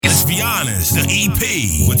Let's be honest, the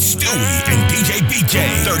EP with Stewe and DJ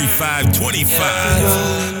BK,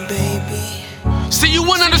 3525. See, you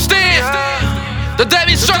wouldn't understand the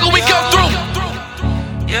daily struggle we go through.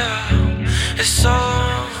 It's so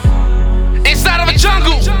inside of a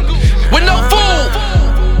jungle with no food,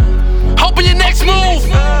 hoping your next move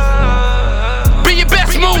be your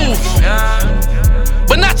best move,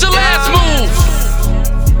 but not your last move.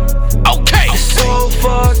 Okay. It's so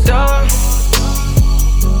fucked up.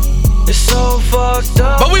 It's so fucked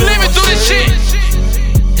up. But we living through this shit.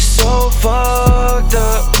 It's so fucked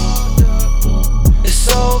up. It's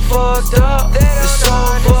so fucked up. It's so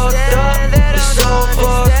fucked up. It's so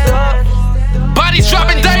fucked up. Bodies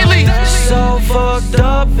dropping daily. It's so fucked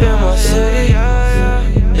up in my city.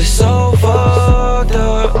 It's so fucked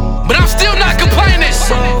up. But I'm still not complaining. It's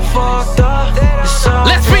so fucked up.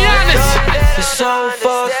 Let's be honest. It's so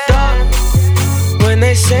fucked up. When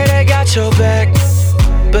they say they got your back,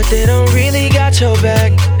 but they don't really got your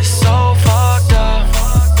back. It's so fucked up.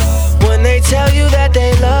 When they tell you that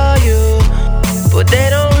they love you, but they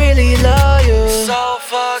don't really love you. It's so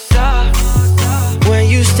fucked up. When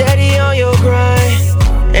you steady on your grind,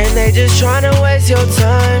 and they just tryna waste your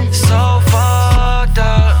time. It's so fucked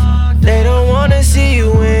up. They don't wanna see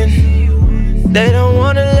you win. They don't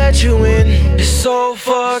wanna let you in. It's so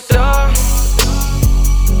fucked up.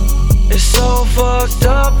 It's so fucked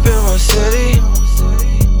up in my city.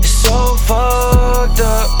 So fucked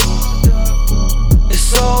up. It's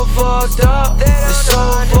so fucked up. It's so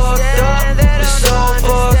fucked up. It's so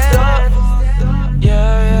fucked up.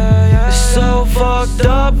 It's so fucked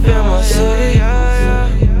up in my city.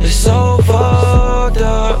 It's so fucked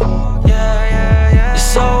up. It's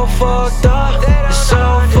so fucked up. It's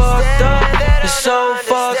so fucked up. It's so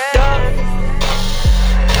fucked up.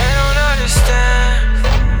 They don't understand.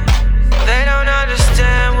 They don't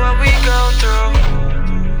understand what we go through.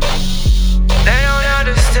 They don't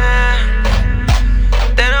understand.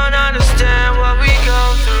 They don't understand what we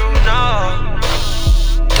go through, no.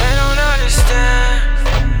 They don't understand.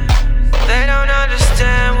 They don't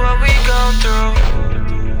understand what we go through.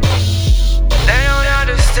 They don't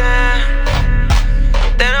understand.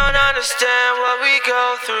 They don't understand what we go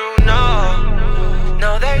through, no. No,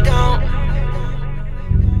 they don't.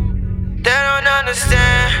 They don't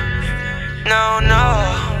understand. No, no.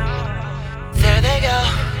 There they go.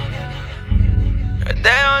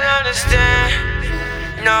 They don't understand.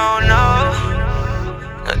 No, no.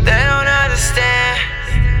 They don't understand.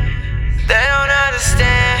 They don't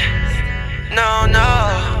understand. No, no.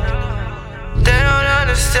 They don't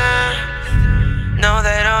understand. No,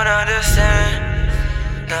 they don't understand.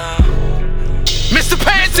 No. Mr.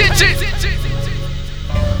 Pay Attention.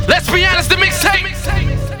 Let's be honest, the mixtape.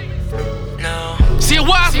 No. See, a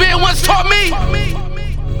wise man once taught me,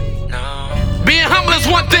 No. being humble is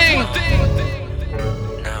one thing,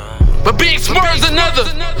 but being smart is another.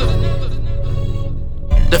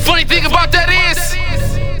 The funny thing about that is,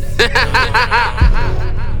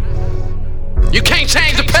 you can't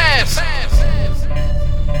change the past,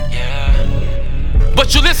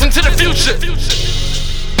 but you listen to the future.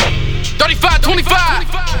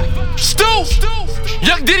 3525, Stewe,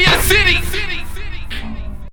 Young Diddy of the city.